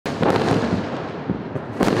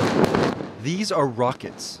These are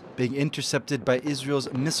rockets being intercepted by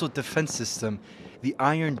Israel's missile defense system, the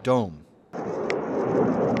Iron Dome.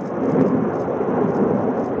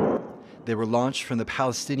 They were launched from the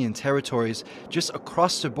Palestinian territories just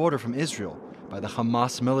across the border from Israel by the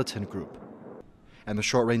Hamas militant group. And the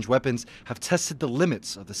short-range weapons have tested the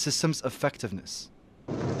limits of the system's effectiveness.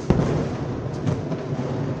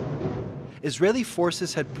 Israeli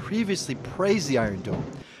forces had previously praised the Iron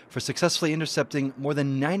Dome for successfully intercepting more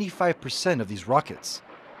than 95% of these rockets.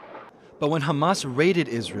 But when Hamas raided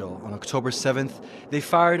Israel on October 7th, they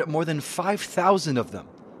fired more than 5,000 of them,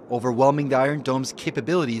 overwhelming the Iron Dome's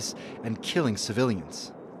capabilities and killing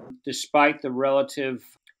civilians. Despite the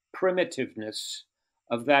relative primitiveness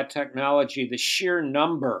of that technology, the sheer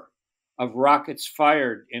number of rockets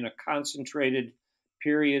fired in a concentrated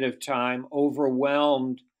period of time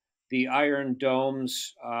overwhelmed the Iron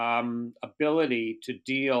Dome's ability to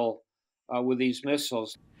deal with these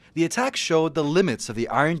missiles. The attack showed the limits of the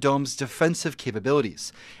Iron Dome's defensive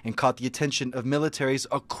capabilities and caught the attention of militaries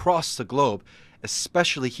across the globe,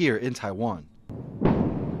 especially here in Taiwan.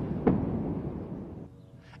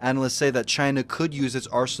 Analysts say that China could use its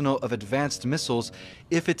arsenal of advanced missiles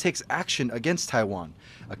if it takes action against Taiwan,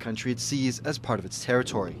 a country it sees as part of its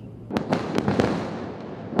territory.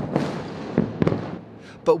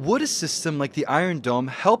 But would a system like the Iron Dome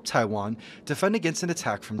help Taiwan defend against an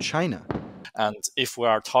attack from China? And if we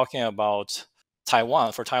are talking about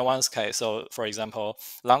Taiwan, for Taiwan's case, so for example,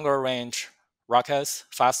 longer range rockets,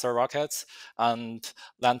 faster rockets, and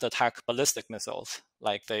land attack ballistic missiles,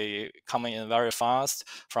 like they coming in very fast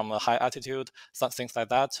from a high altitude, things like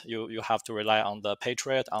that, you have to rely on the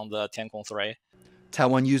Patriot, on the Tiangong 3.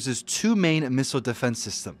 Taiwan uses two main missile defense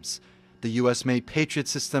systems, the US-made Patriot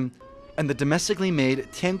system and the domestically made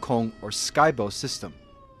Tiangong or Skybow system.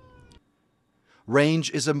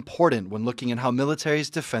 Range is important when looking at how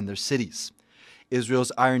militaries defend their cities.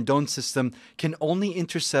 Israel's Iron Dome system can only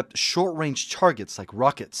intercept short-range targets like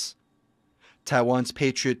rockets. Taiwan's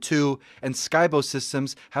Patriot 2 and Skybow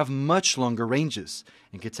systems have much longer ranges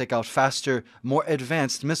and can take out faster, more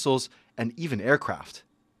advanced missiles and even aircraft.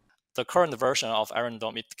 The current version of Iron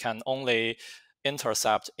Dome, it can only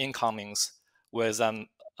intercept incomings with a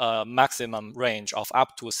maximum range of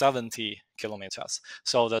up to 70 kilometers.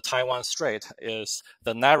 So the Taiwan Strait is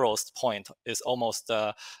the narrowest point, is almost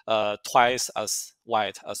twice as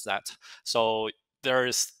wide as that. So there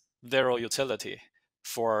is zero utility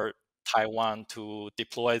for Taiwan to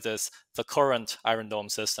deploy the current Iron Dome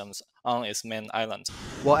systems on its main island.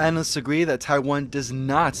 While analysts agree that Taiwan does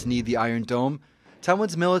not need the Iron Dome,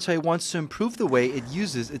 Taiwan's military wants to improve the way it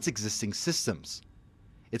uses its existing systems.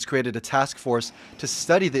 It's created a task force to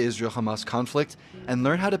study the Israel-Hamas conflict and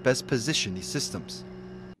learn how to best position these systems.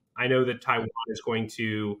 I know that Taiwan is going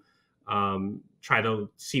to try to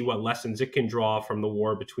see what lessons it can draw from the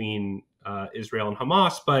war between Israel and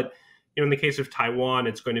Hamas. But in the case of Taiwan,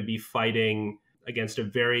 it's going to be fighting against a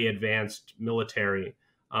very advanced military,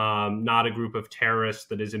 not a group of terrorists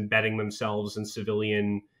that is embedding themselves in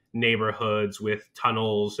civilian neighborhoods with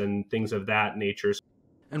tunnels and things of that nature.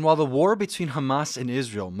 And while the war between Hamas and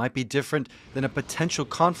Israel might be different than a potential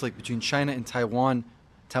conflict between China and Taiwan,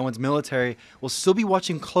 Taiwan's military will still be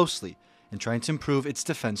watching closely and trying to improve its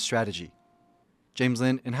defense strategy. James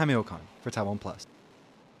Lin and Jaime Ocon for TaiwanPlus.